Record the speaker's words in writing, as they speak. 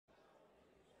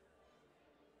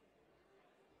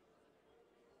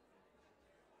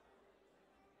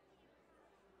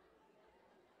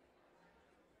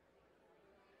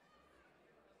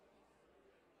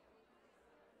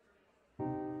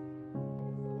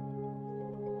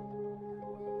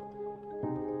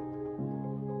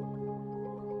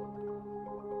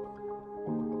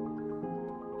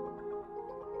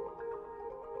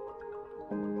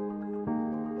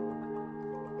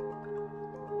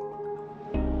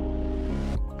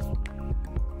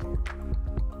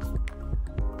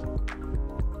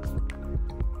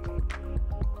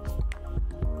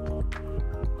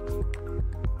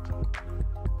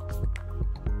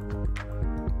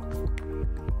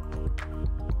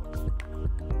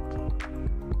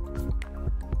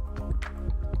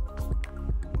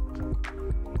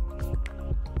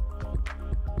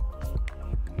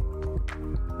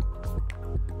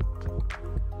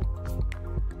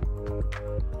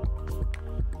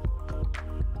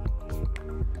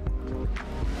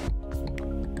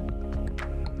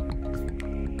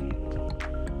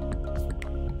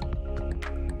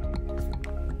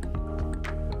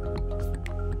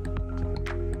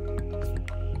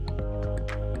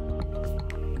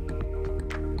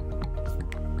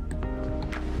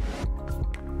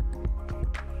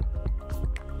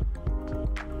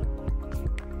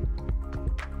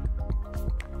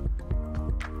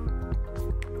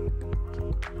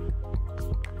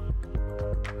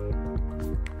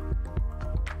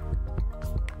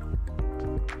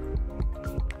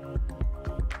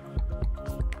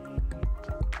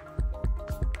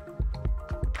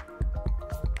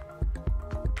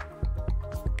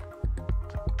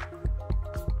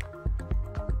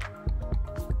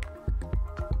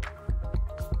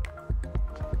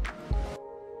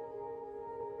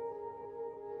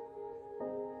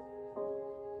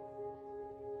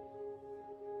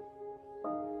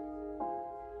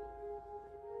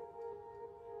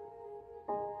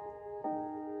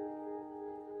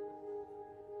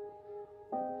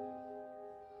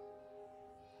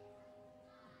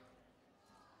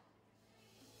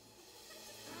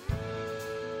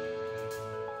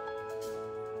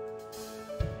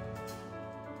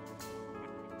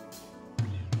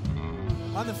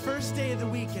On the first day of the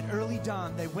week at early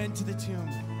dawn, they went to the tomb,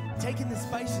 taking the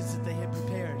spices that they had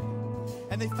prepared.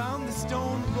 And they found the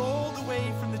stone rolled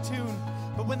away from the tomb.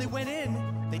 But when they went in,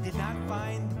 they did not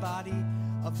find the body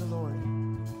of the Lord.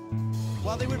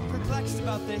 While they were perplexed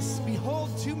about this, behold,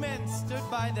 two men stood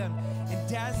by them in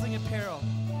dazzling apparel.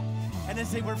 And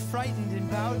as they were frightened and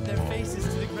bowed their faces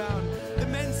to the ground, the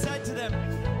men said to them,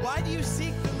 "Why do you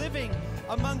seek the living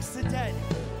amongst the dead?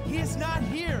 He is not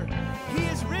here. He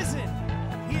is risen.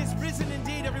 He is risen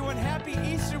indeed." Everyone, happy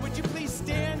Easter. Would you please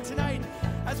stand tonight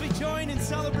as we join in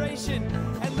celebration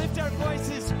and lift our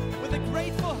voices with a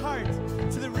grateful heart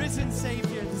to the risen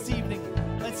Savior this evening.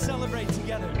 Let's celebrate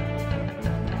together.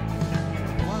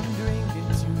 Wandering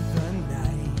into the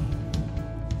night,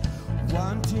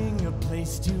 wanting a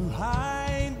place to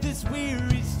hide this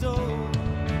weary soul,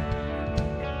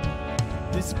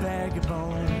 this bag of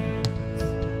bones.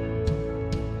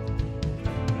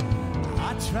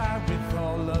 I try with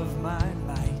all of my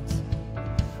might,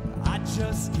 I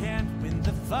just can't win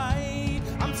the fight.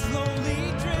 I'm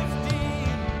slowly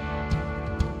drifting,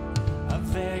 a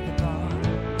vagabond.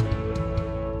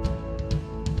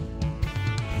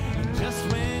 And just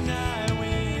when I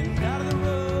went out of the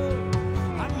road,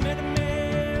 I met a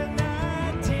man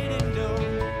I didn't know.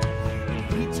 And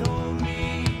he told me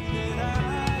that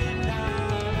I am not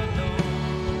alone.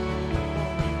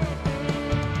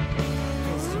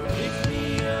 'Cause he picked me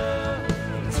up,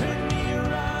 turned me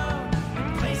around, and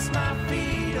placed my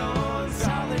feet on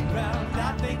solid ground. I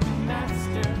thank the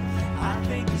Master, I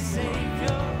thank the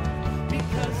Savior,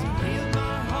 because he healed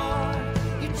my heart,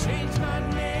 you changed my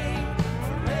name,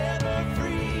 forever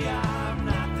free. I'm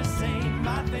not the same.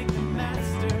 I thank the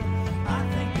Master, I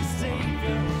thank the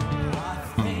Savior, I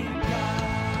thank God.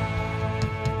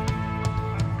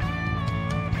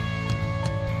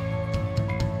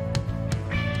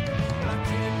 I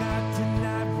cannot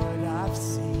deny what I've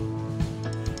seen.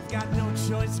 Got no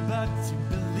choice but to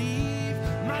believe.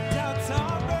 My doubts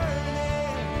are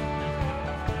burning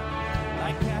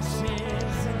like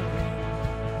ashes in the wind.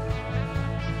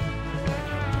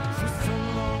 So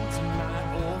long to my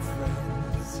old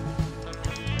friends.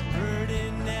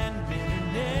 Burden and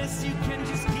bitterness, you can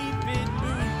just keep it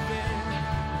moving.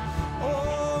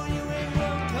 Oh, you ain't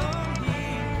welcome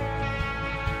here.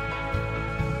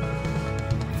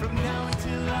 From now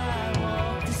until I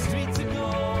walk the streets of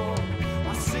gold,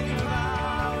 I'll sing of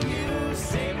how you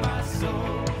saved my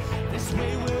soul. This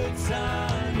wayward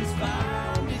son has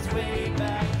found his way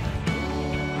back.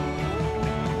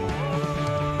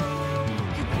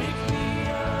 You picked me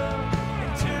up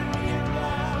and turned me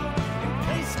around and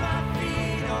placed my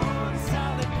feet on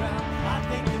solid ground. I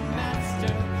thank the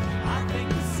Master, I thank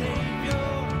the Savior,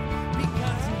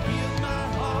 because he healed my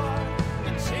heart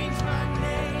and changed my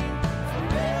name,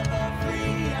 forever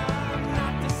free. I'm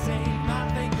not the same. I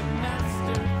thank the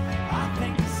Master, I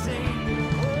thank the Savior.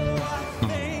 Oh, I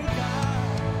thank God.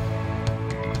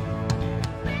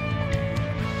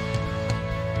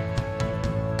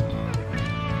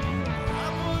 I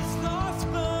was lost,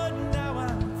 but now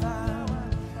I'm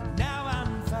found. Now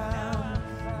I'm found.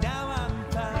 Now I'm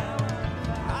found.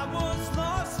 I was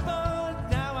lost, but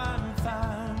now I'm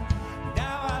found.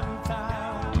 Now I'm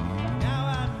found. Now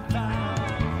I'm found.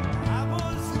 I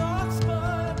was lost,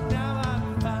 but now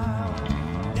I'm found.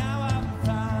 Now I'm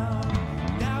found.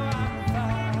 Now I'm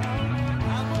found.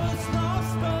 I was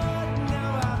lost, but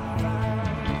now I'm found.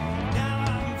 Now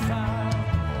I'm found.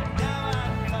 Now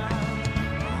I'm found.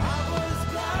 I was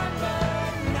blind,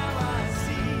 but now I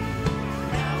see.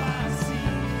 Now I see.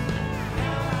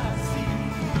 Now I see.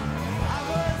 I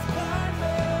was blind,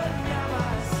 but now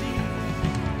I see.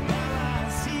 Now I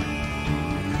see.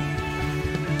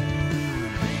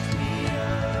 Picked me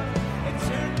up and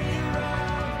turned me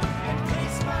around and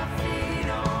placed my feet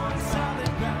on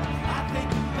solid ground. I thank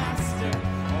the Master,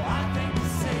 oh, I thank the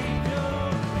Savior,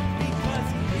 because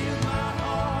he healed my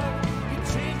heart, he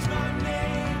changed my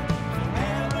name,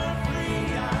 forever free.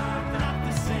 I'm not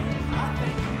the same. I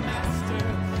thank the Master,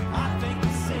 I thank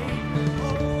the Savior.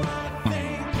 Oh, I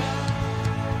thank God.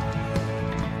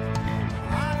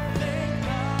 I thank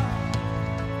God.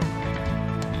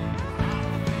 I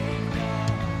thank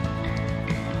God.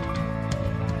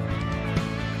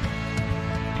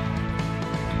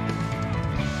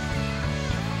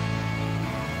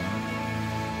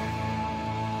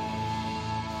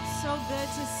 So good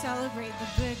to celebrate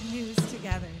the good news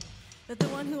together. That the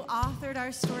one who authored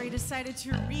our story decided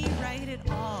to rewrite it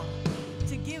all,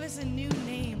 to give us a new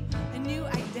name, a new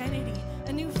identity,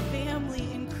 a new family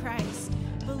in Christ,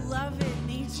 beloved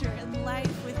nature and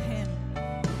life with him.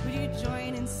 Would you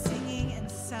join in singing and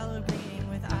celebrating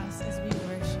with us as we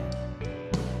worship?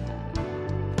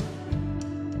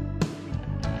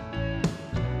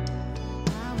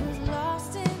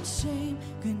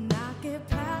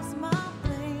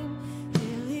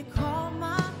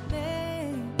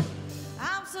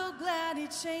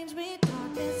 changed me,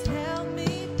 darkness held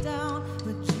me down,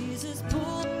 but Jesus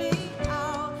pulled me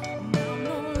out, and I'm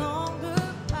no longer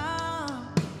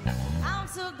bound. I'm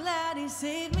so glad he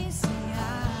saved me, see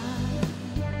I'm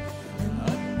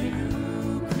a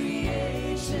new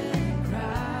creation in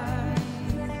Christ.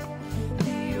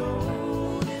 The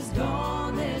old is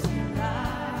gone, there's new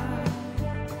life.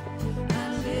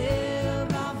 I live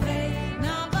by faith,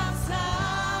 not by sight.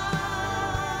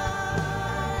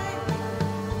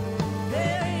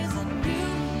 There is a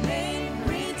new name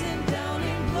written down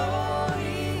in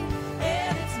glory,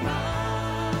 and it's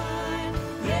mine.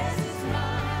 Yes, it's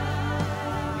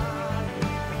mine.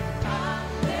 I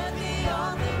met the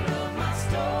author of my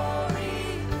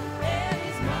story, and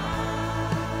it's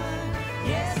mine.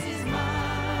 Yes, it's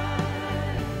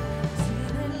mine. Sin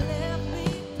had left me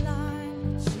blind,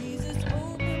 but Jesus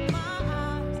opened my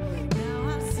eyes. Now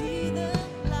I see the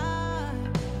light.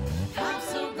 I'm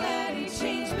so glad he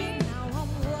changed me. Now I'm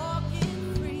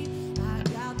walking free. I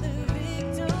got the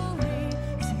victory.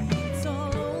 See, it's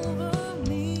all over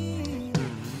me.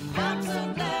 I'm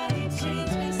so glad he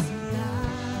changed me. See,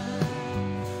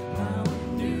 I'm a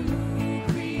new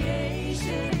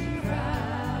creation in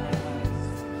Christ.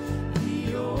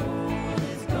 The old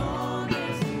is gone,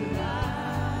 there's new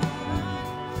life.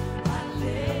 I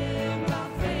live by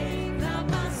faith, not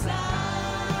by sight.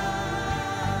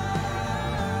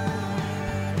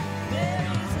 There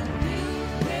is a new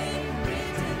name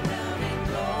written down in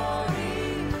glory,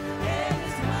 and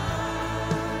it's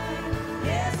mine.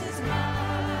 Yes, it's mine.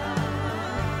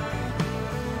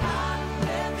 I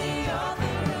met the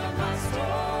author of my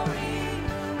story,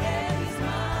 and he's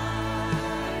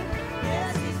mine.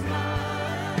 Yes, he's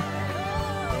mine.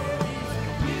 There is a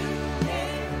new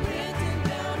name written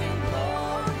down in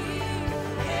glory,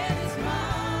 and it's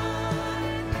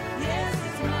mine. Yes,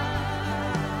 it's mine.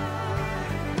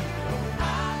 I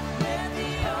met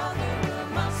the author of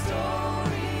my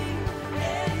story,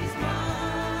 and he's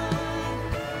mine.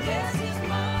 Yes, he's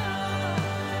mine.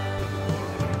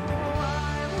 I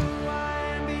am who I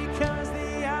am because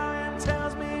the I am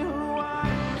tells me who I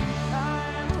am. I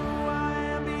am who I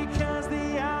am because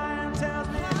the I am tells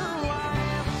me who I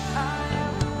am. I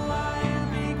am who I am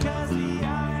because the I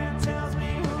am tells me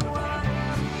who I am.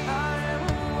 I am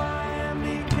who I am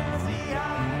because the I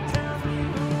am tells me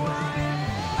who I am.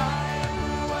 I am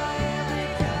who I am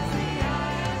because the I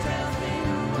am tells me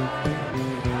who I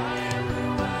am. I am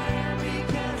who I am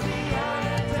because the I am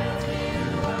tells me who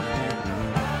I am.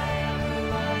 I am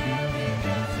who I am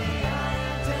because the I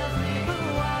am tells me who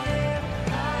I am.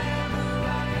 I am who I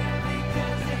am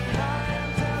because the I am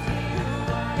tells me who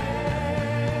I am.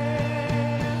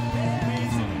 There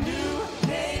is a new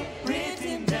name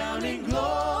written down in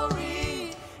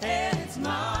glory, and it's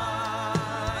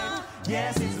mine.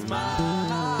 Yes, it's mine.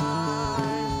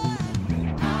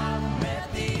 I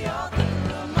met the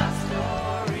author of my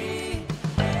story,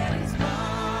 and it's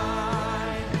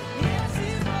mine. Yes,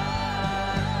 it's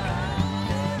mine.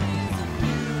 There is a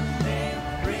new name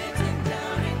written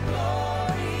down in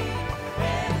glory,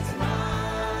 and it's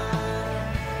mine.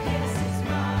 Yes, it's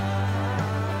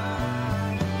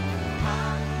mine. I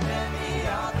met the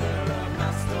author of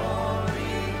my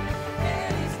story,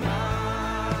 and it's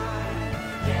mine.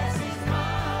 Yes, it's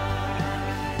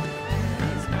mine.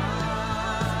 It's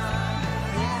mine.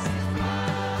 Yes, it's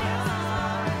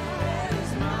mine.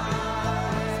 It's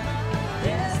mine.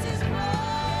 Yes, it's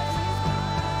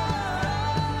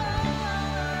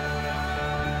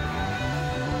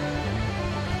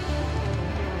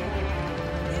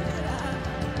Give it up.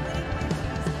 Thank you,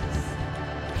 Jesus.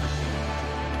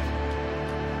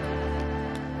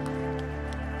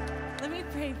 Let me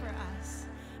pray for us.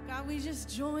 God, we just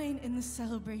join in the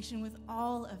celebration with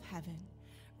all of heaven,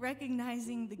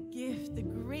 recognizing the gift, the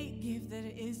great gift that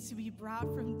it is to be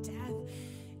brought from death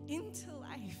into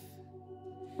life,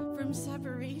 from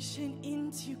separation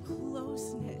into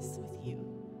closeness with you.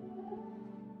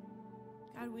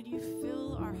 God, would you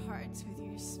fill our hearts with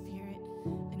your spirit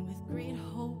and with great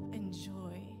hope and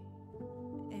joy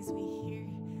as we hear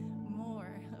more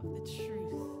of the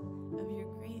truth of your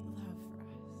great love for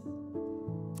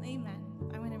us. Amen.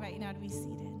 I'm going to invite you now to be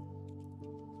seated.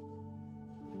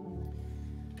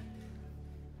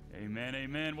 Amen,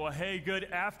 amen. Well, hey, good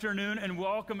afternoon and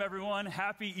welcome, everyone.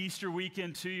 Happy Easter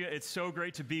weekend to you. It's so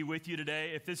great to be with you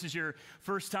today. If this is your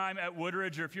first time at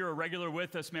Woodridge or if you're a regular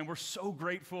with us, man, we're so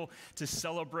grateful to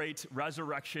celebrate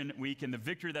Resurrection Week and the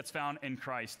victory that's found in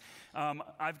Christ.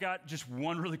 I've got just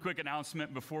one really quick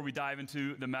announcement before we dive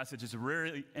into the message. It's a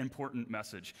really important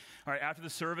message. All right, after the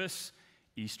service,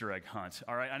 Easter egg hunt.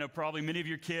 All right, I know probably many of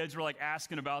your kids were like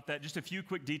asking about that. Just a few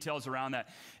quick details around that.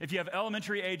 If you have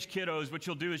elementary age kiddos, what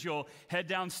you'll do is you'll head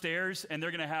downstairs and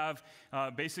they're going to have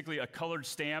basically a colored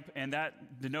stamp, and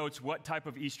that denotes what type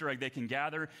of Easter egg they can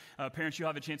gather. Parents, you'll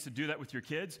have a chance to do that with your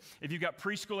kids. If you've got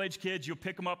preschool age kids, you'll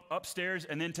pick them up upstairs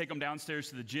and then take them downstairs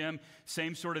to the gym.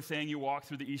 Same sort of thing. You walk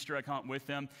through the Easter egg hunt with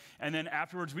them. And then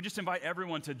afterwards, we just invite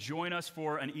everyone to join us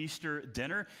for an Easter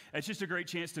dinner. It's just a great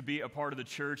chance to be a part of the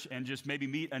church and just maybe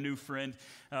meet a new friend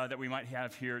that we might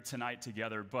have here tonight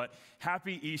together. But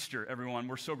happy Easter, everyone.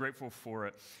 We're so grateful for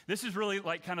it. This is really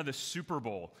like kind of the Super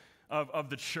Bowl of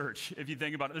the church, if you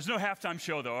think about it. There's no halftime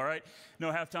show, though, all right?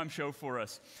 No halftime show for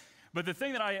us. But the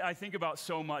thing that I think about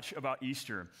so much about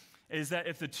Easter is that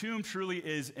if the tomb truly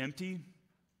is empty,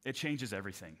 it changes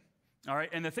everything. All right,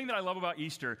 and the thing that I love about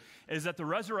Easter is that the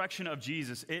resurrection of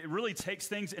Jesus, it really takes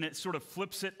things and it sort of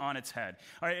flips it on its head.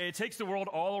 All right, it takes the world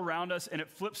all around us and it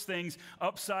flips things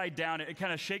upside down. It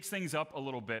kind of shakes things up a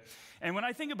little bit. And when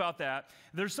I think about that,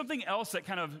 there's something else that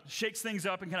kind of shakes things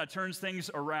up and kind of turns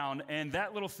things around, and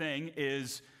that little thing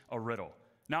is a riddle.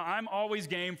 Now, I'm always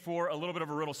game for a little bit of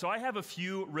a riddle, so I have a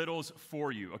few riddles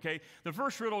for you, okay? The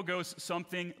first riddle goes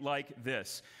something like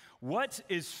this. What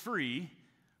is free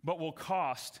but will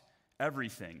cost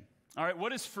everything? All right,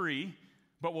 what is free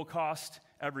but will cost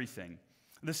everything?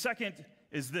 The second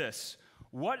is this.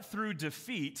 What through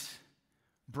defeat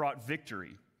brought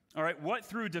victory? All right, what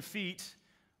through defeat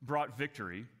brought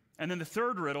victory? And then the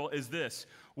third riddle is this.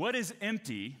 What is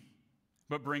empty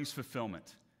but brings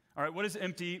fulfillment? All right, what is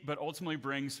empty but ultimately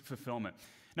brings fulfillment?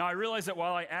 Now, I realize that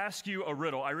while I ask you a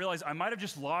riddle, I realize I might have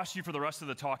just lost you for the rest of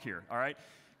the talk here, all right?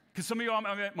 Because some of you all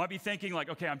might be thinking like,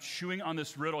 okay, I'm chewing on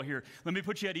this riddle here. Let me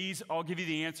put you at ease. I'll give you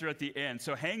the answer at the end.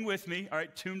 So hang with me, all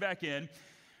right, tune back in.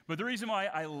 But the reason why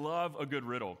I love a good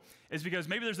riddle is because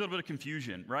maybe there's a little bit of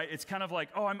confusion, right? It's kind of like,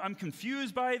 oh, I'm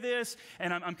confused by this,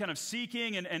 and I'm kind of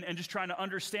seeking and just trying to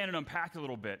understand and unpack a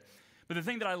little bit. But the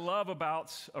thing that I love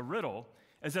about a riddle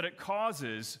is that it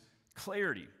causes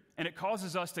clarity. And it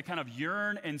causes us to kind of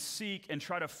yearn and seek and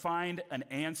try to find an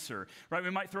answer, right? We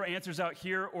might throw answers out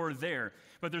here or there,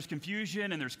 but there's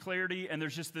confusion and there's clarity and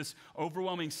there's just this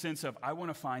overwhelming sense of, I want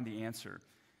to find the answer.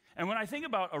 And when I think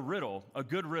about a riddle, a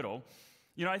good riddle,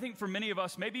 you know, I think for many of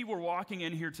us, maybe we're walking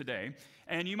in here today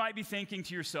and you might be thinking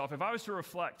to yourself, if I was to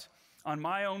reflect on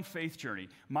my own faith journey,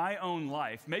 my own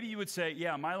life, maybe you would say,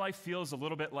 yeah, my life feels a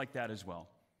little bit like that as well.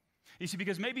 You see,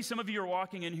 because maybe some of you are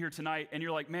walking in here tonight and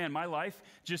you're like, man, my life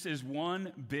just is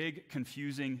one big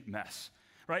confusing mess,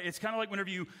 right? It's kind of like whenever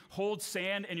you hold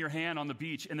sand in your hand on the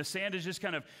beach and the sand is just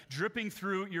kind of dripping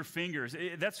through your fingers.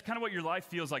 That's kind of what your life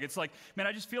feels like. It's like, man,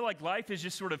 I just feel like life is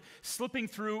just sort of slipping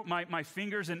through my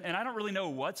fingers and I don't really know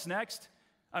what's next.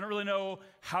 I don't really know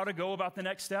how to go about the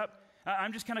next step.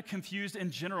 I'm just kind of confused in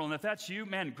general. And if that's you,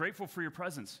 man, grateful for your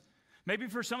presence. Maybe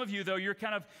for some of you, though, you're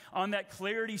kind of on that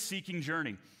clarity-seeking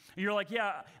journey. You're like,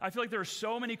 yeah, I feel like there are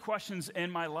so many questions in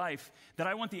my life that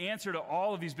I want the answer to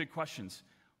all of these big questions.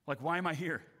 Like, why am I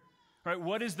here? All right,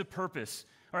 what is the purpose?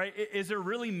 All right, is there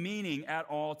really meaning at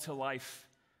all to life?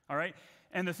 All right,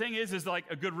 and the thing is like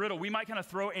a good riddle, we might kind of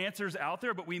throw answers out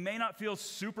there, but we may not feel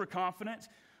super confident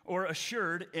or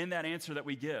assured in that answer that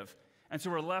we give. And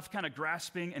so we're left kind of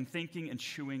grasping and thinking and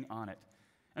chewing on it.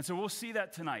 And so we'll see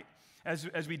that tonight.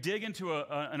 As we dig into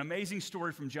an amazing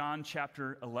story from John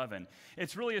chapter 11.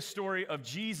 It's really a story of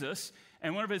Jesus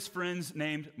and one of his friends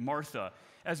named Martha.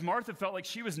 As Martha felt like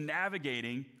she was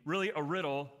navigating really a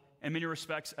riddle in many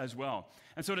respects as well.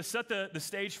 And so to set the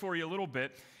stage for you a little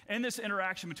bit, in this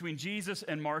interaction between Jesus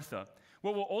and Martha,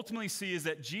 what we'll ultimately see is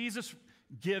that Jesus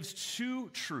gives two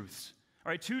truths,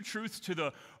 all right, two truths to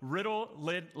the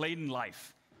riddle-laden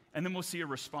life. And then we'll see a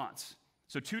response.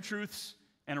 So two truths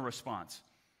and a response.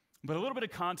 But a little bit of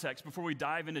context before we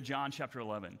dive into John chapter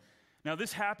 11. Now,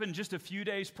 this happened just a few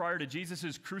days prior to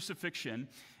Jesus' crucifixion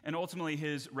and ultimately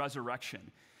his resurrection.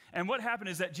 And what happened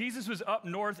is that Jesus was up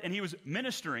north and he was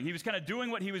ministering. He was kind of doing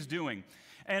what he was doing.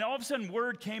 And all of a sudden,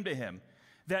 word came to him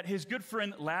that his good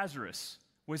friend Lazarus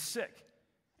was sick.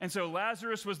 And so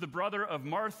Lazarus was the brother of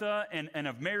Martha and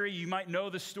of Mary. You might know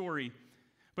the story.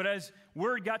 But as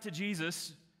word got to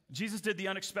Jesus, Jesus did the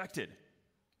unexpected.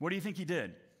 What do you think he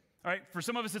did? All right, for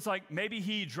some of us, it's like maybe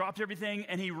he dropped everything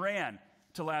and he ran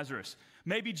to Lazarus.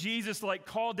 Maybe Jesus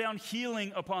called down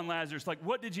healing upon Lazarus. Like,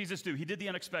 what did Jesus do? He did the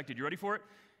unexpected. You ready for it?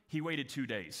 He waited 2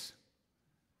 days.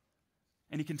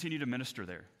 And he continued to minister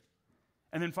there.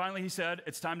 And then finally he said,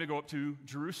 it's time to go up to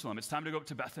Jerusalem. It's time to go up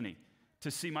to Bethany to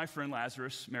see my friend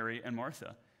Lazarus, Mary, and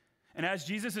Martha. And as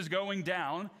Jesus is going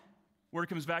down, word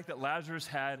comes back that Lazarus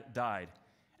had died.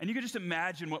 And you can just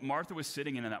imagine what Martha was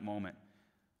sitting in that moment.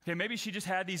 Okay, maybe she just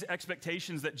had these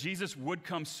expectations that Jesus would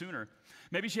come sooner.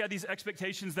 Maybe she had these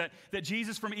expectations that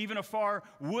Jesus from even afar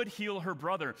would heal her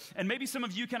brother. And maybe some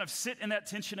of you kind of sit in that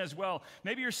tension as well.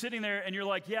 Maybe you're sitting there and you're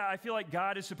like, yeah, I feel like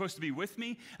God is supposed to be with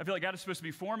me. I feel like God is supposed to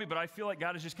be for me, but I feel like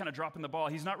God is just kind of dropping the ball.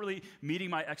 He's not really meeting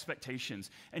my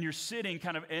expectations. And you're sitting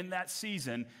kind of in that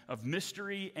season of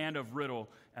mystery and of riddle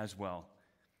as well.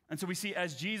 And so we see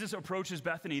as Jesus approaches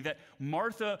Bethany that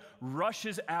Martha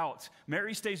rushes out.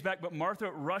 Mary stays back, but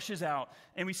Martha rushes out.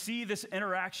 And we see this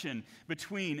interaction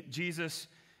between Jesus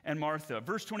and Martha.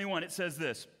 Verse 21, it says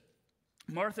this.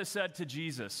 Martha said to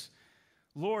Jesus,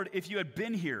 Lord, if you had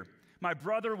been here, my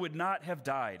brother would not have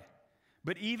died.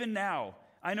 But even now,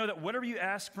 I know that whatever you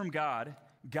ask from God,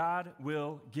 God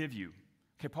will give you.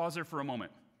 Okay, pause there for a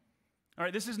moment. All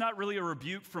right, this is not really a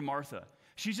rebuke from Martha.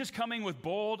 She's just coming with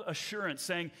bold assurance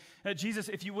saying, Jesus,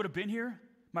 if you would have been here,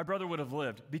 my brother would have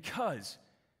lived because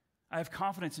I have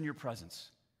confidence in your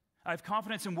presence. I have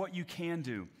confidence in what you can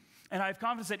do. And I have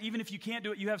confidence that even if you can't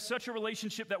do it, you have such a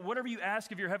relationship that whatever you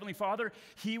ask of your Heavenly Father,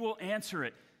 He will answer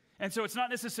it. And so it's not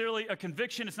necessarily a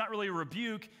conviction. It's not really a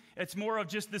rebuke. It's more of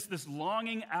just this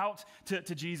longing out to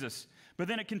Jesus. But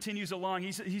then it continues along.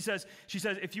 She says,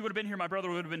 if you would have been here, my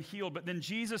brother would have been healed. But then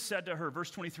Jesus said to her,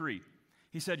 verse 23,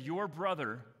 He said, your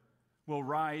brother will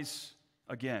rise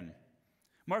again.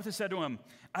 Martha said to him,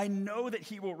 I know that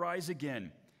he will rise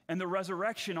again and the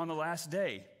resurrection on the last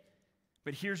day.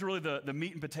 But here's really the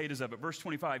meat and potatoes of it. Verse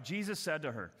 25, Jesus said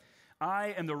to her,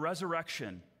 I am the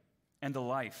resurrection and the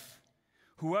life.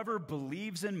 Whoever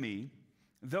believes in me,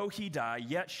 though he die,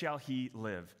 yet shall he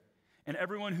live. And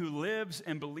everyone who lives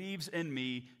and believes in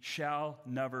me shall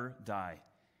never die.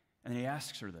 And he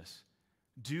asks her this,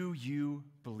 do you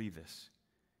believe this?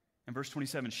 In verse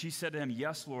 27, she said to him,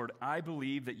 yes, Lord, I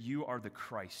believe that you are the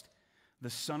Christ, the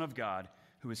Son of God,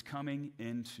 who is coming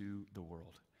into the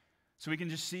world. So we can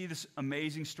just see this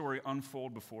amazing story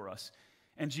unfold before us.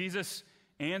 And Jesus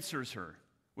answers her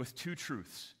with two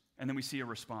truths, and then we see a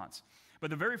response. But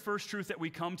the very first truth that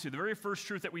we come to, the very first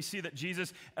truth that we see that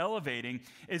Jesus elevating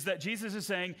is that Jesus is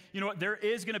saying, you know what, there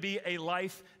is going to be a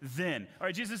life then. All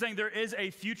right, Jesus is saying there is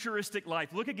a futuristic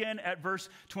life. Look again at verse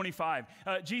 25.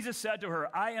 Jesus said to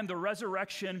her, I am the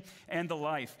resurrection and the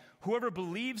life. Whoever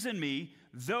believes in me,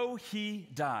 though he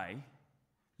die,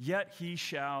 yet he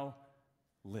shall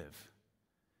live.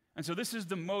 And so this is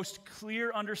the most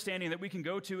clear understanding that we can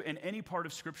go to in any part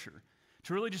of Scripture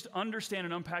to really just understand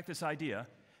and unpack this idea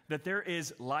that there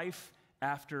is life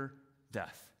after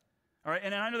death. All right,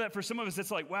 and I know that for some of us,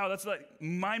 it's like, wow, that's like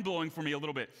mind-blowing for me a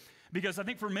little bit. Because I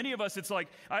think for many of us, it's like,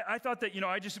 I thought that,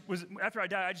 I just was, after I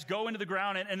die, I just go into the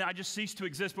ground and I just cease to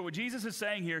exist. But what Jesus is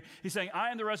saying here, he's saying, I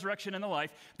am the resurrection and the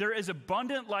life. There is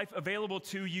abundant life available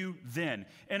to you then.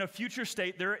 In a future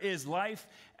state, there is life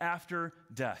after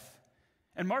death.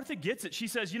 And Martha gets it. She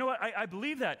says, you know what, I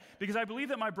believe that because I believe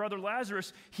that my brother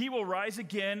Lazarus, he will rise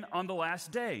again on the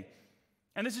last day.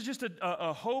 And this is just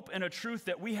a hope and a truth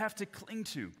that we have to cling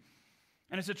to.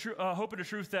 And it's a hope and a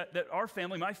truth that our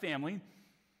family, my family,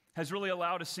 has really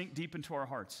allowed to sink deep into our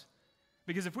hearts.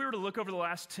 Because if we were to look over the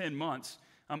last 10 months,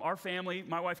 our family,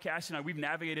 my wife Cassie and I, we've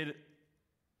navigated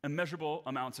immeasurable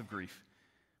amounts of grief.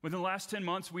 Within the last 10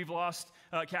 months,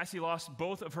 Cassie lost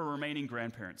both of her remaining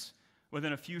grandparents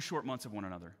within a few short months of one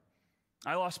another.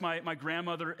 I lost my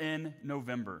grandmother in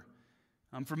November.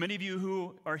 For many of you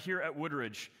who are here at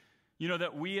Woodridge, you know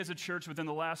that we as a church within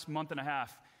the last month and a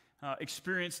half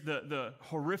experienced the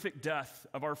horrific death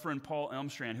of our friend Paul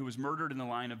Elmstrand, who was murdered in the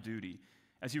line of duty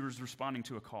as he was responding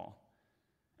to a call.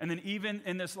 And then even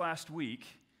in this last week,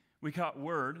 we got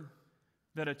word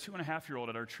that a 2.5-year-old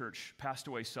at our church passed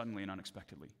away suddenly and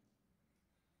unexpectedly.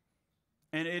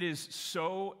 And it is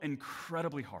so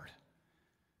incredibly hard.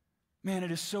 Man,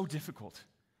 it is so difficult.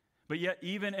 But yet,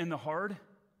 even in the hard,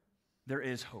 there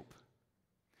is hope.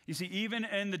 You see, even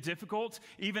in the difficult,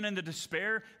 even in the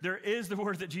despair, there is the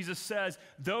word that Jesus says,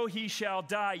 though he shall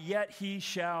die, yet he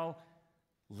shall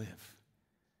live.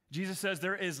 Jesus says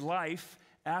there is life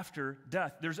after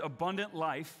death. There's abundant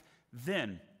life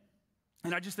then.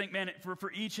 And I just think, man,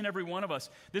 for each and every one of us,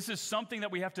 this is something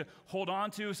that we have to hold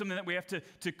on to, something that we have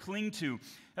to cling to.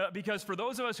 Because for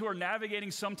those of us who are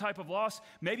navigating some type of loss,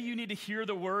 maybe you need to hear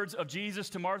the words of Jesus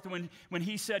to Martha when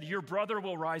he said, your brother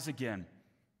will rise again.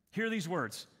 Hear these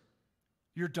words.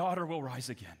 Your daughter will rise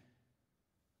again.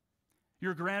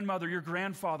 Your grandmother, your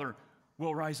grandfather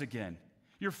will rise again.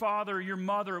 Your father, your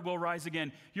mother will rise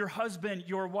again. Your husband,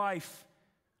 your wife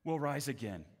will rise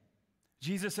again.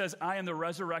 Jesus says, I am the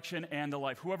resurrection and the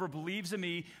life. Whoever believes in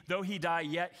me, though he die,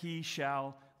 yet he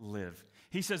shall live.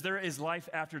 He says there is life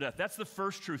after death. That's the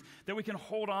first truth that we can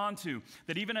hold on to,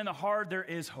 that even in the hard, there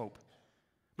is hope.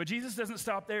 But Jesus doesn't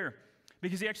stop there,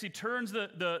 because he actually turns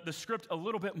the script a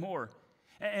little bit more.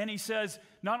 And he says,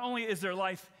 not only is there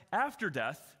life after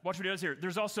death, watch what he does here,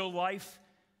 there's also life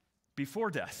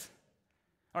before death.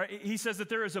 All right, he says that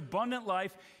there is abundant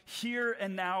life here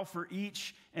and now for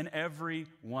each and every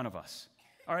one of us.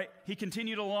 All right, he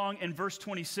continued along in verse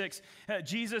 26.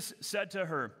 Jesus said to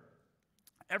her,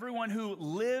 everyone who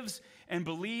lives and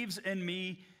believes in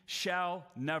me shall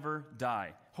never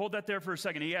die. Hold that there for a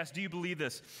second. He asked, do you believe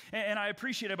this? And I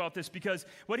appreciate about this, because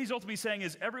what he's ultimately saying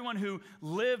is everyone who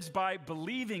lives by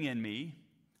believing in me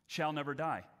shall never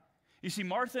die. You see,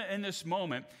 Martha, in this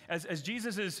moment, as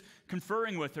Jesus is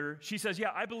conferring with her, she says,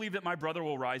 yeah, I believe that my brother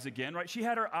will rise again, right? She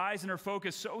had her eyes and her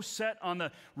focus so set on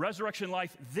the resurrection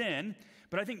life then,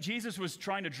 but I think Jesus was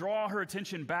trying to draw her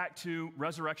attention back to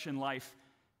resurrection life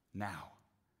now.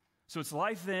 So it's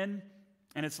life then,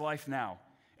 and it's life now.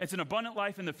 It's an abundant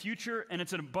life in the future, and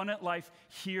it's an abundant life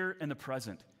here in the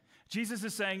present. Jesus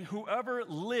is saying, whoever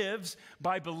lives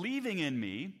by believing in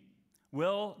me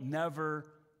will never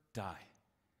die.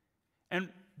 And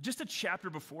just a chapter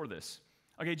before this,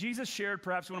 okay, Jesus shared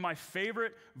perhaps one of my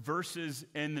favorite verses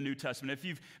in the New Testament. If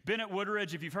you've been at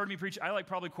Woodridge, if you've heard me preach, I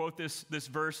probably quote this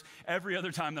verse every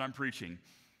other time that I'm preaching.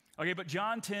 Okay, but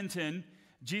John 10:10,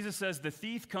 Jesus says, the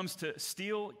thief comes to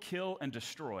steal, kill, and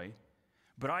destroy,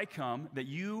 but I come that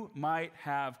you might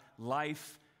have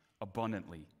life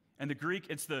abundantly. In the Greek,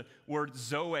 it's the word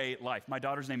Zoe, life. My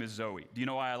daughter's name is Zoe. Do you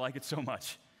know why I like it so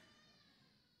much?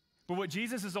 But what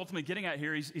Jesus is ultimately getting at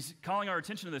here, he's calling our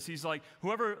attention to this. He's like,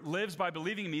 whoever lives by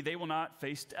believing in me, they will not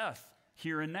face death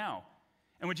here and now.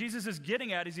 And what Jesus is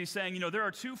getting at is he's saying, there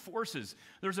are two forces.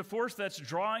 There's a force that's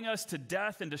drawing us to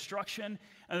death and destruction,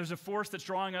 and there's a force that's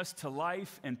drawing us to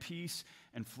life and peace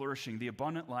and flourishing, the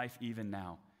abundant life even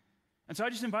now. And so I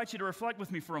just invite you to reflect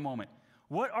with me for a moment.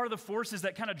 What are the forces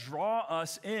that kind of draw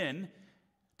us in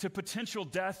to potential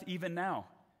death even now?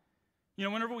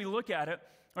 Whenever we look at it,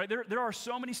 right, there are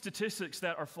so many statistics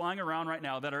that are flying around right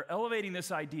now that are elevating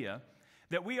this idea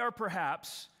that we are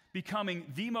perhaps becoming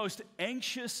the most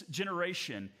anxious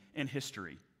generation in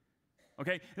history.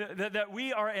 Okay? That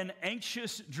we are an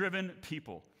anxious-driven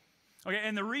people. Okay,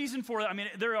 and the reason for that,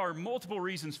 there are multiple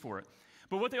reasons for it.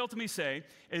 But what they ultimately say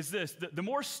is this: the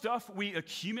more stuff we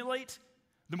accumulate,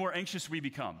 the more anxious we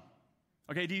become.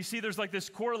 Okay, do you see there's like this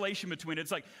correlation between it?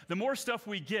 It's like the more stuff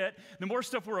we get, the more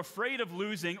stuff we're afraid of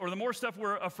losing, or the more stuff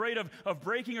we're afraid of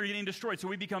breaking or getting destroyed, so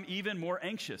we become even more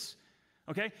anxious.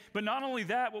 Okay, but not only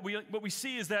that, what we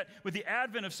see is that with the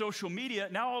advent of social media,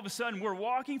 now all of a sudden we're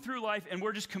walking through life and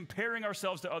we're just comparing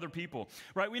ourselves to other people,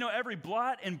 right? We know every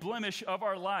blot and blemish of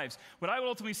our lives. What I would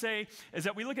ultimately say is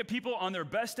that we look at people on their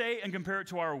best day and compare it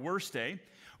to our worst day.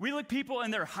 We look at people in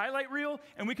their highlight reel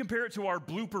and we compare it to our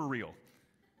blooper reel.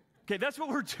 Okay, that's what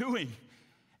we're doing.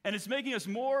 And it's making us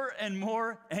more and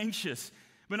more anxious.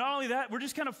 But not only that, we're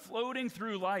just kind of floating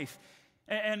through life.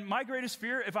 And my greatest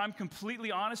fear, if I'm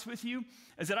completely honest with you,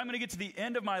 is that I'm going to get to the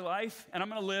end of my life and I'm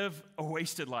going to live a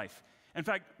wasted life. In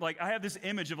fact, I have this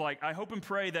image of I hope and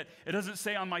pray that it doesn't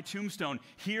say on my tombstone,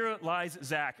 here lies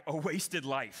Zach, a wasted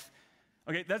life.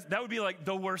 Okay, that would be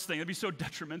the worst thing. It'd be so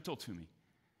detrimental to me.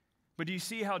 But do you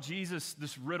see how Jesus,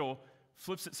 this riddle,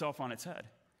 flips itself on its head?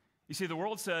 You see, the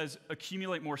world says,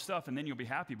 accumulate more stuff and then you'll be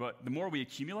happy. But the more we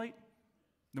accumulate,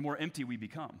 the more empty we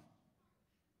become.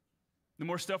 The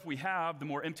more stuff we have, the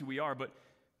more empty we are. But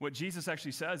what Jesus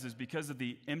actually says is because of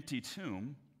the empty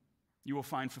tomb, you will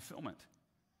find fulfillment.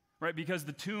 Right? Because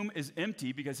the tomb is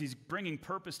empty, because he's bringing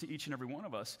purpose to each and every one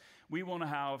of us, we want to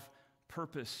have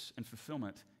purpose and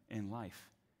fulfillment in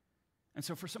life. And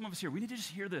so for some of us here, we need to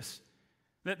just hear this,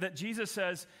 that Jesus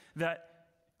says that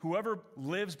whoever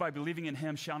lives by believing in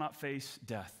him shall not face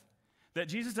death. That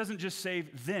Jesus doesn't just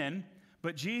save then,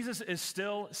 but Jesus is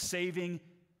still saving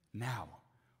now.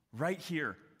 Right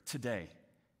here, today.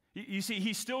 You see,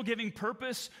 he's still giving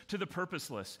purpose to the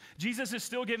purposeless. Jesus is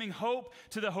still giving hope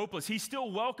to the hopeless. He's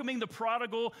still welcoming the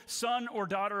prodigal son or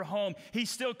daughter home. He's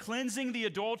still cleansing the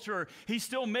adulterer. He's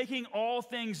still making all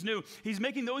things new. He's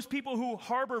making those people who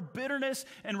harbor bitterness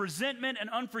and resentment and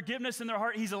unforgiveness in their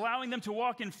heart, he's allowing them to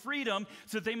walk in freedom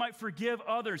so that they might forgive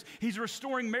others. He's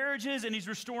restoring marriages and he's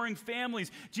restoring families.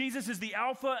 Jesus is the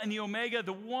Alpha and the Omega,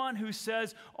 the one who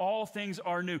says all things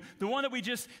are new. The one that we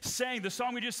just sang, the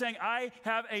song we just sang, I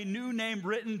have a new name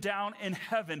written down in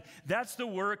heaven. That's the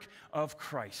work of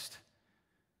Christ.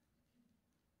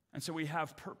 And so we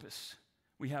have purpose,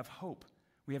 we have hope,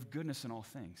 we have goodness in all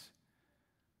things.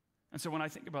 And so when I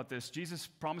think about this, Jesus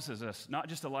promises us not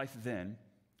just a life then,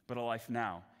 but a life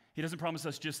now. He doesn't promise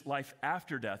us just life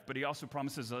after death, but he also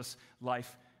promises us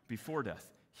life before death,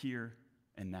 here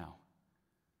and now.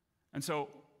 And so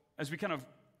as we kind of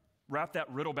wrap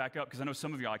that riddle back up, because I know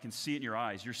some of you, I can see it in your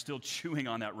eyes. You're still chewing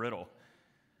on that riddle,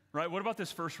 right? What about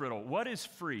this first riddle? What is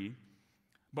free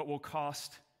but will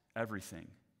cost everything?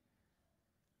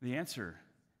 The answer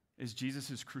is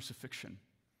Jesus' crucifixion.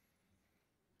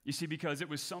 You see, because it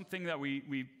was something that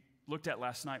we looked at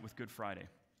last night with Good Friday,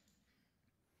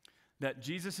 that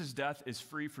Jesus' death is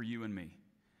free for you and me,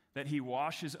 that he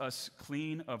washes us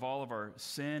clean of all of our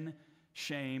sin,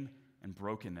 shame, and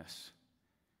brokenness.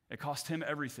 It cost him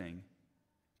everything,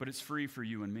 but it's free for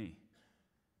you and me.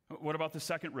 What about the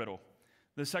second riddle?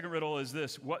 The second riddle is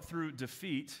this: what through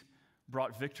defeat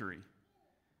brought victory?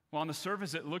 Well, on the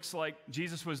surface, it looks like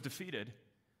Jesus was defeated,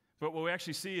 but what we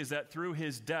actually see is that through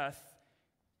his death,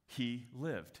 he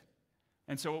lived.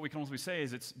 And so what we can ultimately say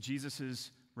is it's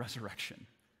Jesus' resurrection.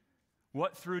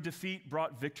 What through defeat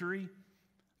brought victory?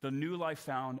 The new life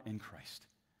found in Christ.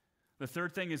 The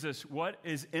third thing is this: what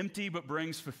is empty but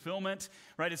brings fulfillment,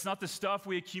 right? It's not the stuff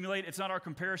we accumulate. It's not our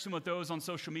comparison with those on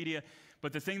social media,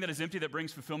 but the thing that is empty that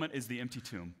brings fulfillment is the empty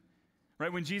tomb,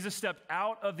 right? When Jesus stepped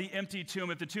out of the empty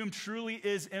tomb, if the tomb truly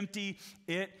is empty,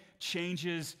 it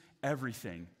changes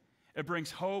everything. It brings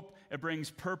hope. It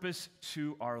brings purpose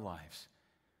to our lives.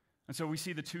 And so we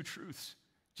see the two truths.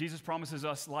 Jesus promises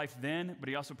us life then, but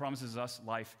he also promises us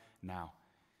life now.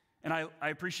 And I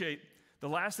appreciate the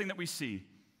last thing that we see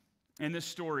in this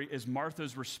story is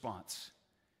Martha's response.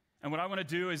 And what I want to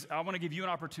do is I want to give you an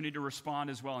opportunity to respond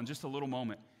as well in just a little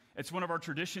moment. It's one of our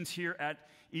traditions here at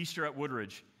Easter at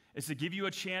Woodridge. It's to give you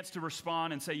a chance to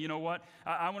respond and say, you know what?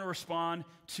 I want to respond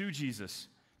to Jesus,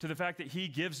 to the fact that he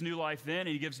gives new life then and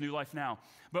he gives new life now.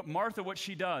 But Martha, what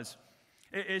she does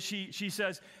is she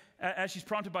says, as she's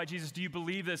prompted by Jesus, do you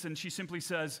believe this? And she simply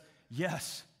says,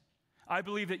 yes, I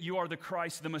believe that you are the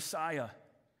Christ, the Messiah.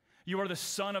 You are the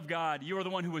Son of God. You are the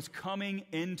one who is coming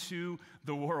into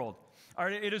the world. All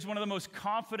right, it is one of the most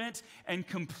confident and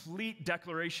complete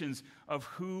declarations of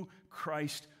who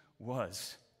Christ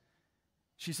was.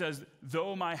 She says,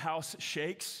 though my house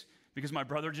shakes because my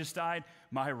brother just died,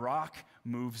 my rock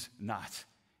moves not.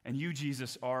 And you,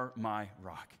 Jesus, are my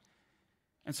rock.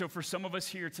 And so for some of us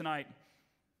here tonight,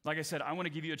 like I said, I want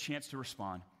to give you a chance to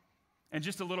respond. And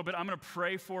just a little bit, I'm going to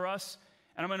pray for us,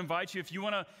 and I'm going to invite you, if you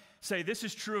want to say, this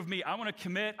is true of me, I want to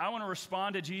commit, I want to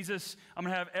respond to Jesus, I'm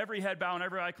going to have every head bow and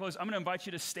every eye closed, I'm going to invite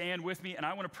you to stand with me, and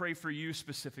I want to pray for you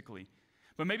specifically.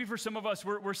 But maybe for some of us,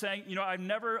 we're saying, you know, I've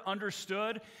never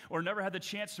understood or never had the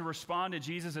chance to respond to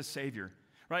Jesus as Savior,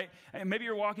 right? And maybe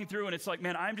you're walking through and it's like,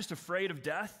 man, I'm just afraid of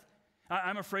death.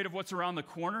 I'm afraid of what's around the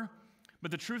corner.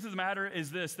 But the truth of the matter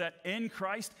is this, that in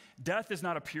Christ, death is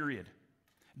not a period.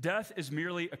 Death is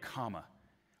merely a comma.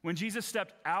 When Jesus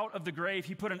stepped out of the grave,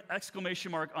 he put an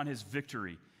exclamation mark on his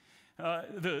victory.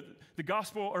 The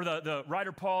gospel, or the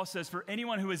writer Paul says, for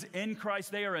anyone who is in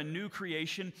Christ, they are a new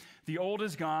creation. The old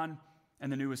is gone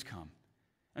and the new has come.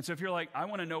 And so if you're like, I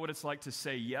want to know what it's like to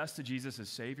say yes to Jesus as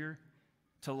Savior,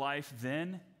 to life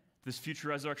then, this future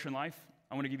resurrection life,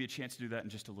 I want to give you a chance to do that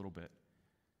in just a little bit.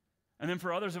 And then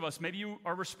for others of us, maybe you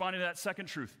are responding to that second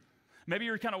truth. Maybe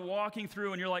you're kind of walking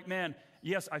through and you're like, man,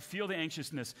 yes, I feel the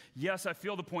anxiousness. Yes, I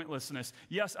feel the pointlessness.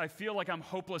 Yes, I feel like I'm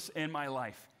hopeless in my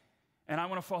life. And I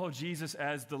want to follow Jesus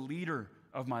as the leader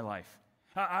of my life.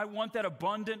 I want that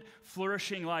abundant,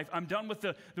 flourishing life. I'm done with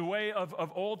the way of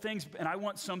old things, and I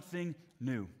want something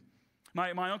new.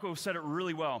 My uncle said it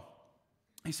really well.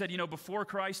 He said, you know, before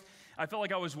Christ, I felt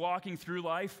like I was walking through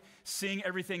life, seeing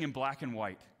everything in black and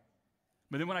white.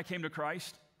 But then when I came to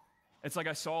Christ, it's like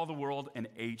I saw the world in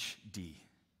HD.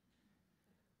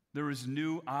 There was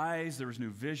new eyes, there was new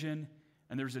vision,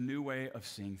 and there was a new way of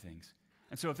seeing things.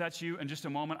 And so if that's you, in just a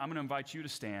moment, I'm going to invite you to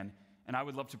stand, and I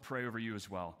would love to pray over you as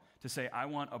well, to say, I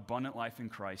want abundant life in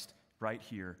Christ right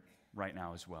here, right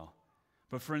now as well.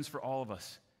 But friends, for all of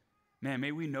us, man,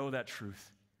 may we know that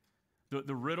truth.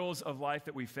 The riddles of life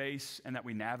that we face and that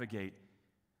we navigate,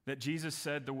 that Jesus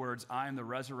said the words, I am the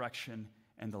resurrection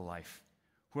and the life.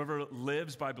 Whoever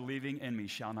lives by believing in me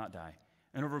shall not die.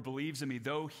 And whoever believes in me,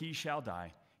 though he shall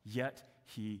die, yet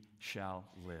he shall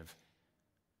live.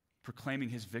 Proclaiming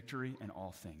his victory in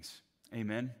all things.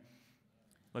 Amen.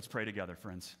 Let's pray together,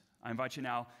 friends. I invite you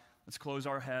now, let's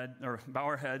bow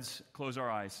our heads, close our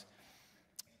eyes.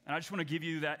 And I just want to give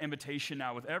you that invitation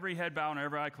now with every head bowed and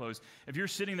every eye closed. If you're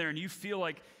sitting there and you feel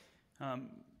like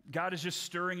God is just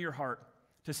stirring your heart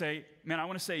to say, man, I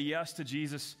want to say yes to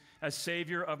Jesus as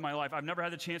Savior of my life. I've never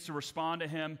had the chance to respond to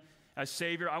him as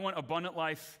Savior. I want abundant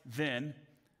life then.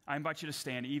 I invite you to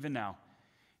stand even now.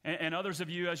 And others of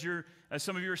you, as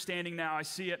some of you are standing now, I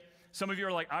see it. Some of you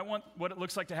are like, I want what it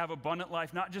looks like to have abundant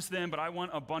life, not just then, but I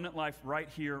want abundant life right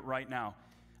here, right now.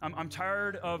 I'm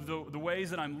tired of the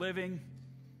ways that I'm living.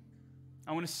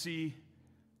 I want to see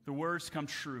the words come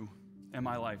true in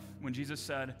my life. When Jesus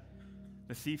said,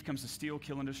 the thief comes to steal,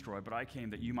 kill, and destroy, but I came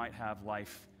that you might have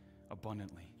life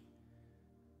abundantly.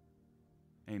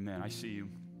 Amen. I see you.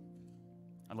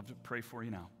 I'd love to pray for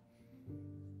you now.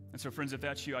 And so, friends, if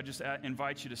that's you, I just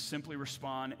invite you to simply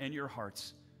respond in your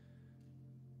hearts.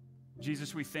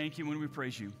 Jesus, we thank you and we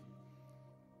praise you.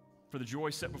 For the joy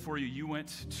set before you, you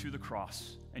went to the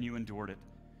cross and you endured it.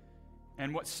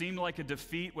 And what seemed like a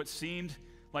defeat, what seemed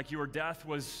like your death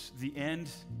was the end,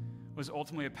 was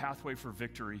ultimately a pathway for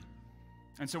victory.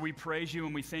 And so we praise you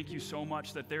and we thank you so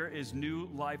much that there is new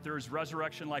life, there is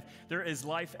resurrection life, there is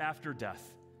life after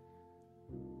death.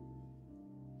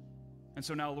 And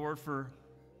so now, Lord, for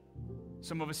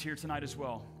some of us here tonight as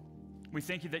well, we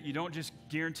thank you that you don't just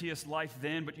guarantee us life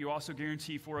then, but you also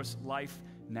guarantee for us life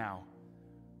now,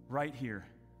 right here,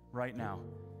 right now.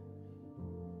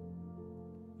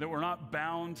 That we're not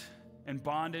bound in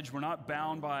bondage, we're not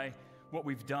bound by what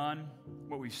we've done,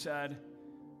 what we've said,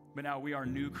 but now we are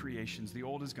new creations. The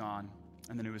old is gone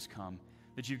and the new has come.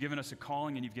 That you've given us a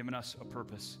calling and you've given us a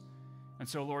purpose. And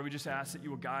so, Lord, we just ask that you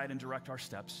will guide and direct our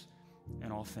steps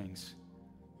in all things.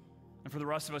 And for the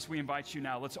rest of us, we invite you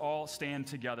now. Let's all stand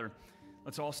together.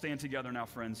 Let's all stand together now,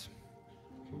 friends.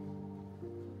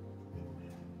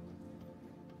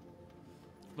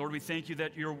 Lord, we thank you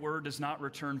that your word does not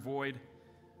return void,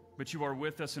 but you are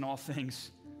with us in all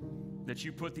things. That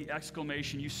you put the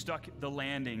exclamation, you stuck the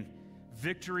landing,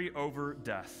 victory over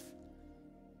death.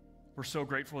 We're so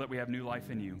grateful that we have new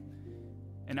life in you.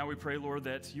 And now we pray, Lord,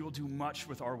 that you will do much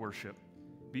with our worship.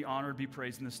 Be honored, be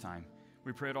praised in this time.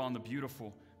 We pray it all in the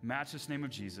beautiful, matchless name of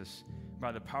Jesus,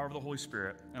 by the power of the Holy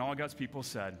Spirit. And all God's people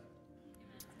said,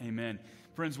 amen.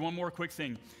 Friends, one more quick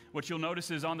thing. What you'll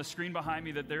notice is on the screen behind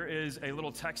me that there is a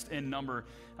little text and number.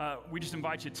 We just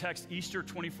invite you to text Easter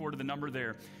 24 to the number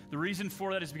there. The reason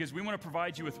for that is because we want to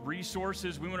provide you with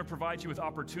resources. We want to provide you with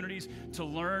opportunities to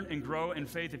learn and grow in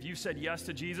faith. If you said yes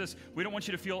to Jesus, we don't want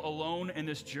you to feel alone in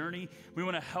this journey. We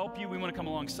want to help you. We want to come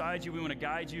alongside you. We want to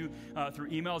guide you through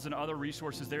emails and other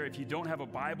resources there. If you don't have a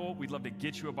Bible, we'd love to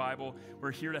get you a Bible.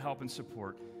 We're here to help and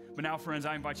support. But now, friends,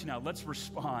 I invite you now, let's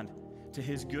respond to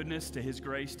his goodness, to his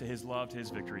grace, to his love, to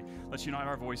his victory. Let's unite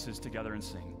our voices together and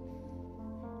sing.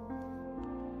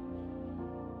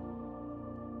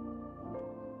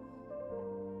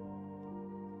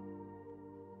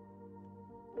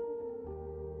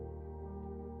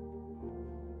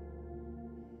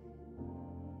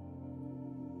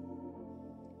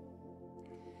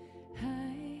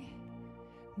 I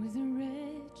was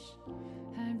rich,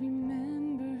 I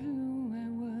remember who I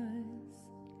was.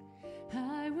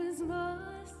 I was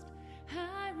lost,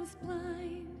 I was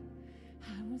blind,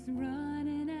 I was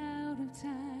running out of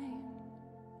time.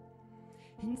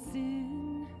 And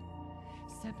sin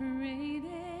separated,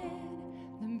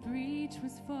 the breach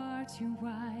was far too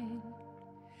wide.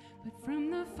 But from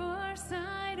the far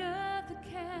side of the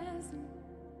chasm,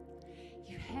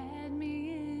 you had me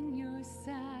in your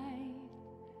sight.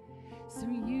 So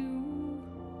you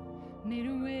made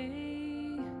a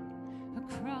way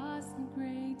across the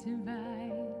great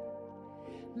divide,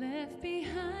 left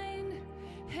behind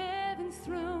heaven's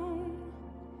throne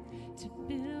to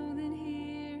build it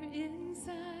here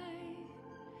inside.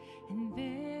 And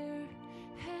there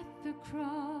at the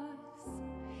cross,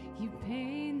 you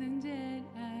paid the debt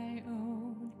I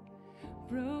owed,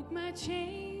 broke my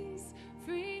chains,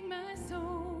 freed my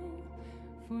soul.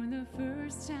 For the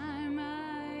first time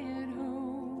I had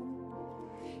hope.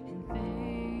 And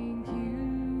thank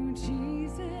you,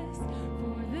 Jesus,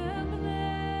 for the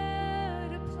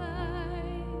blood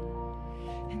applied.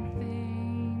 And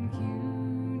thank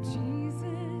you,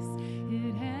 Jesus,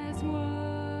 it has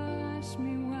washed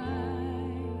me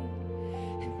white.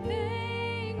 And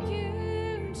thank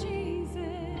you,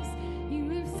 Jesus, you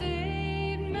have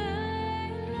saved my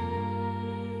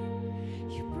life.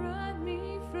 You brought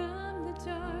me from the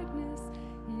darkness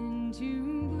into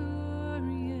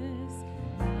glorious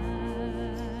light.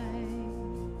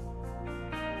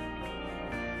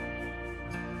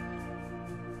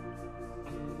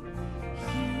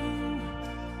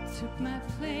 You took my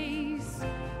place,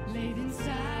 laid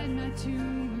inside my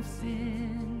tomb of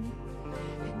sin,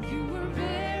 and you were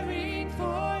buried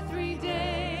for 3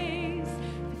 days,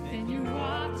 but then you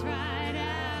walked right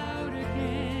out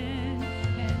again.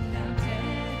 And now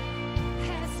death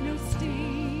has no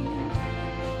sting,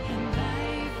 and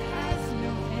life has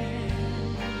no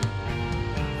end.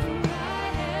 For I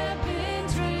have been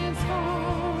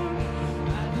transformed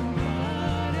by the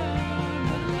blood of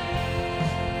the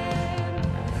Lamb.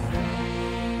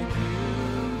 Thank you,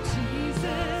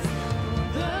 Jesus, for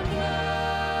the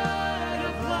blood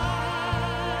of life.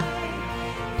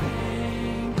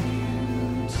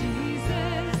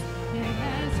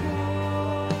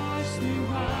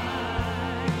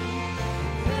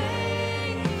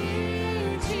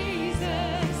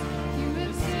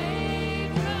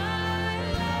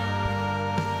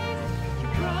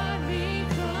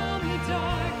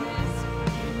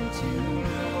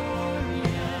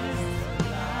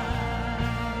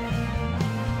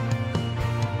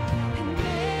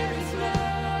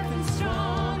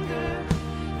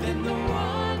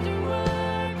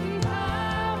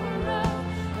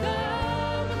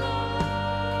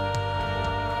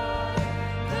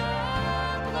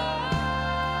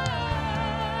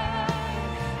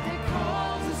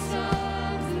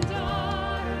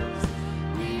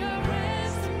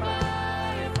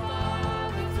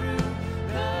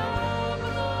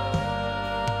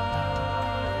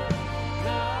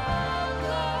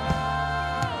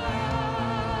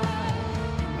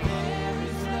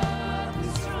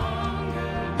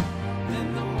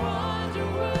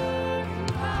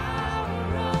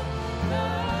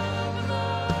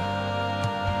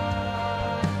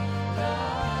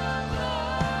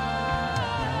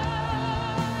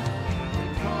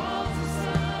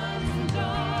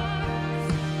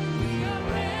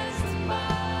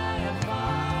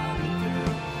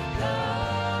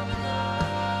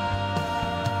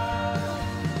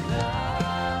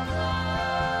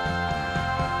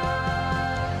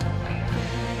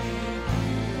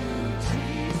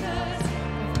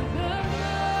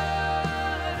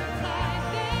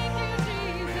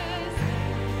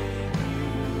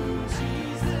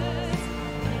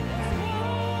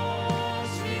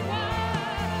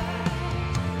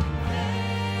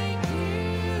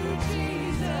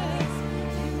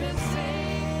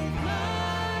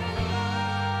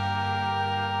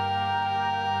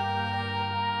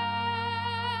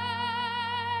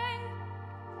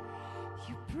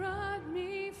 brought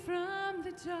me from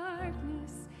the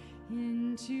darkness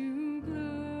into glorious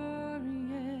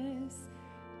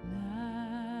light.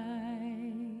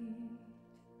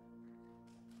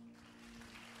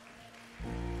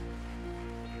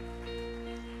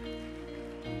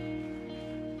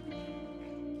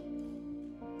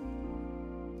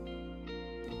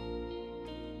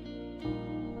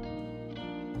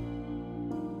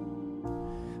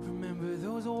 Remember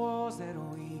those walls that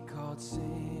we called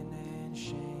sin and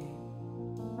shame?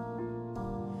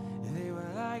 They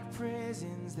were like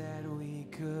prisons that we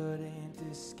couldn't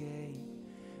escape.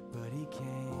 But he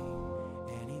came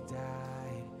and he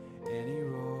died and he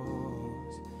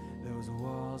rose. Those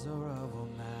walls are rubble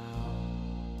now.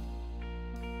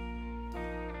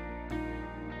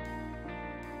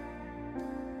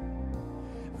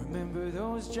 Remember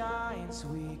those giants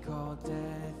we called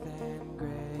death and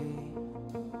grave?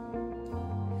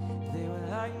 They were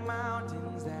like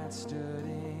mountains that stood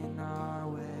in our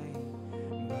way.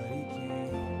 But he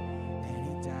came and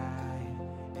he died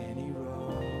and he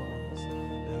rose.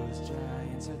 Those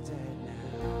giants are dead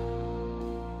now.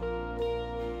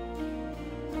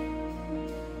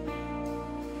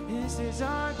 This is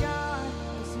our God,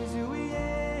 this is who he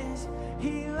is.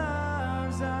 He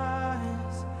loves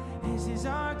us. This is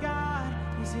our God,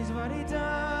 this is what he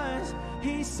does.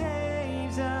 He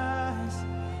saves us.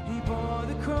 He bore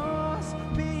the cross,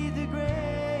 beat the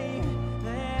grave.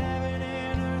 Let heaven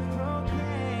and earth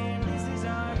proclaim. This is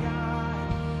our God,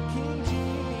 King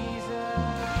Jesus.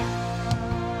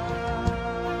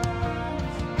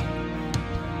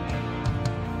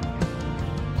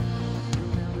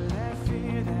 Remember that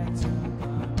fear that took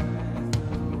our breath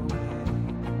away.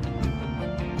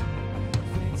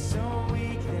 Faith so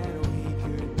weak that we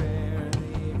could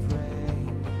barely pray.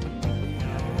 But he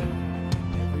heard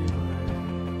every word,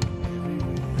 every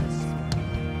whisper.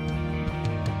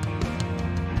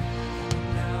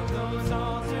 Now those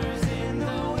altars in the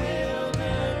wilderness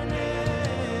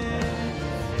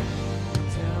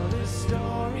tell the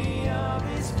story of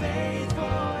his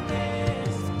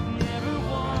faithfulness. Never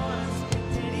once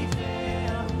did he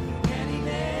fail, and he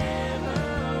never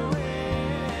will.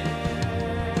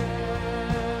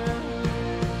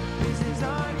 This is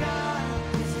our God,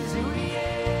 this is who he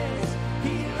is.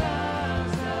 He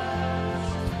loves us.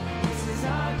 This is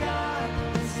our God,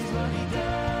 this is what he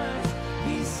does.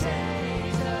 He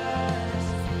saves us.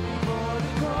 For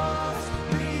the cross,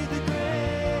 breathe the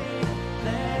grave.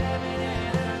 Let heaven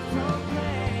and earth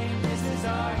proclaim. This is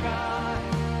our God,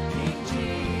 King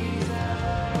Jesus.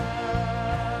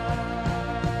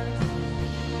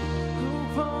 Who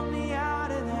pulled me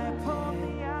out of that pit?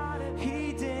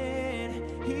 He did,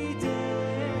 he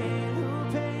did.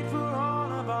 Who paid for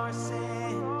all of our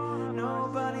sin?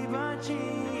 Nobody but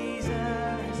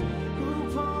Jesus. Who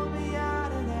pulled me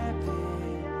out of that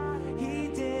pit? He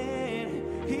did,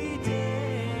 he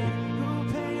did.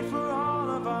 Who paid for all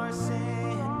of our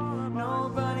sin?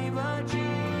 Nobody but Jesus.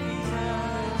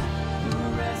 Who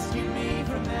rescued me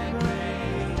from that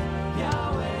grave?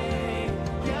 Yahweh,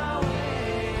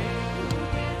 Yahweh. Who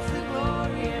gets the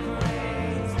glory and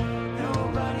praise?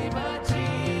 Nobody but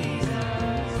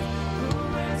Jesus. Who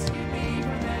rescued me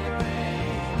from that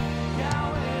grave?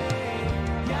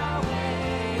 Yahweh,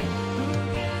 Yahweh. Who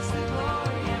gets the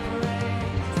glory and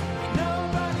praise?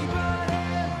 Nobody but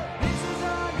him. This is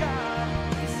our God.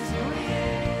 This is who he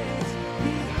is.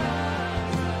 He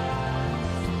loves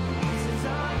us. This is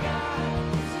our God.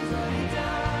 This is what he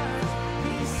does.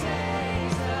 He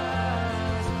saves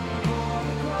us. For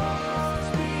the cross,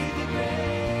 breathe the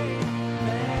grave.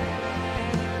 Let heaven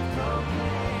and earth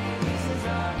proclaim. This is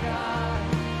our God,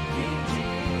 King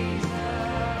Jesus.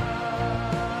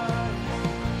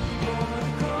 For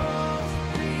the cross,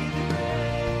 breathe the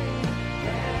grave.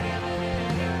 Let heaven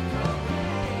and earth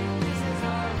proclaim. This is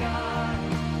our God,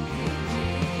 King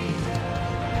Jesus.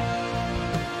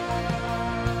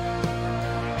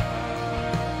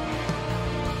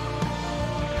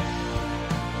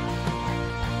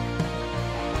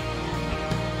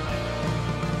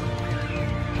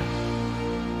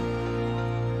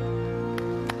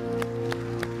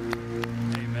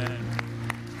 Amen.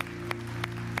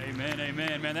 Amen,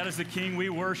 amen. Man, that is the King we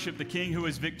worship, the King who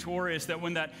is victorious, that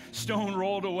when that stone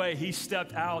rolled away, he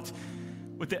stepped out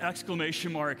with the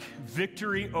exclamation mark,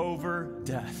 victory over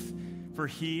death, for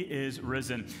he is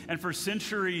risen. And for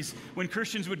centuries, when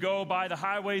Christians would go by the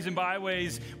highways and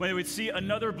byways, when they would see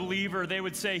another believer, they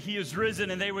would say, he is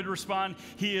risen, and they would respond,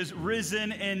 he is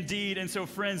risen indeed. And so,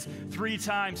 friends, 3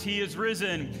 times, he is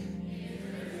risen.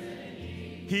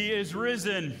 He is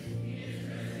risen.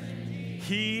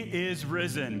 He is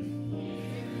risen.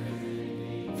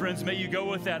 friends, may you go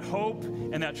with that hope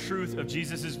and that truth of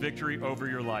Jesus' victory over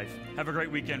your life. Have a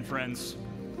great weekend, friends.